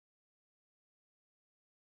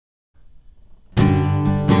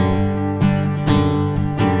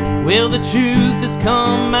Well, the truth has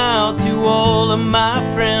come out to all of my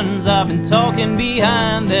friends. I've been talking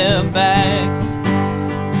behind their backs.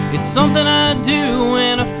 It's something I do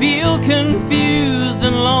when I feel confused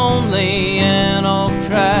and lonely and off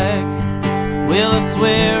track. Well, I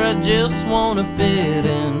swear I just wanna fit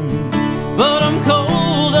in, but I'm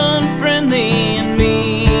cold, unfriendly, and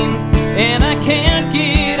mean, and I can't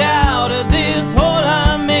get out of this hole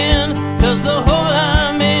I'm in, 'cause the hole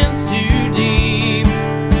I'm in's too deep.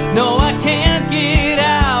 No, I can't get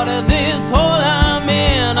out of this hole I'm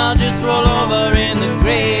in. I'll just roll over in the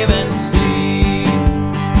grave and sleep.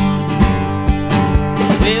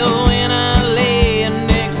 Well, when I lay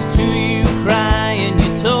next to you crying,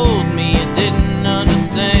 you told me you didn't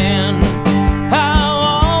understand how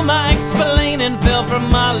all my explaining fell from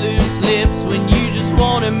my loose lips when you just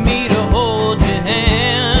wanted me to hold your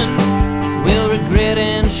hand. Well, regret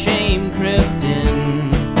and shame crept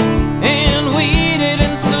in, and we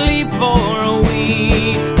didn't sleep for a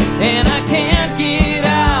week. And I can't get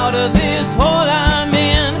out of this hole I'm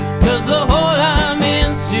in, 'cause the hole I'm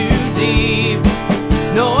in's too deep.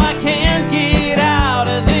 No, I can't get out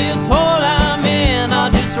of this hole I'm in.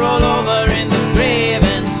 I'll just roll over in the grave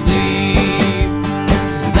and sleep.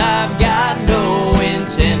 'Cause I've got no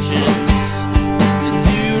intentions to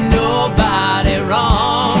do nobody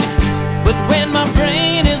wrong, but when my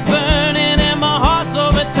brain is burning and my heart's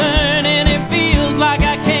overturning, it feels like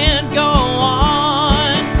I can't go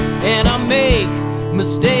on, and I make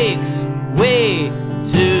mistakes way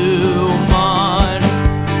too much.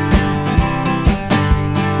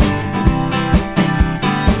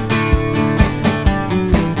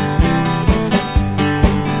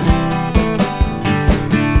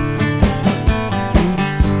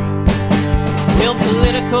 Well,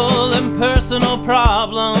 political and personal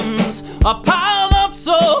problems are piled up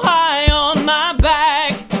so high on my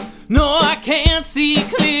back. No, I can't see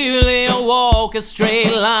clearly or walk a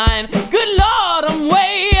straight line. Good Lord, I'm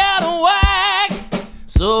way out of whack.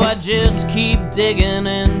 So I just keep digging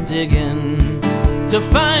and digging to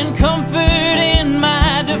find comfort in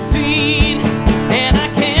my defeat. And I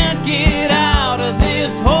can't get out of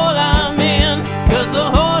this hole I'm in, 'cause the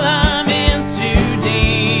hole I'm in's too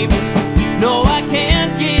deep. No, I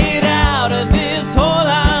can't get out of this hole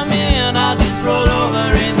I'm in. I'll just roll over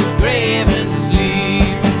in the grave and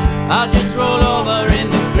sleep. I'll just roll over in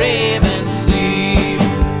the grave and sleep.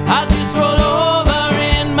 I'll just roll over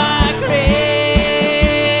in my grave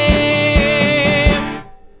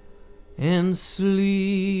and sleep.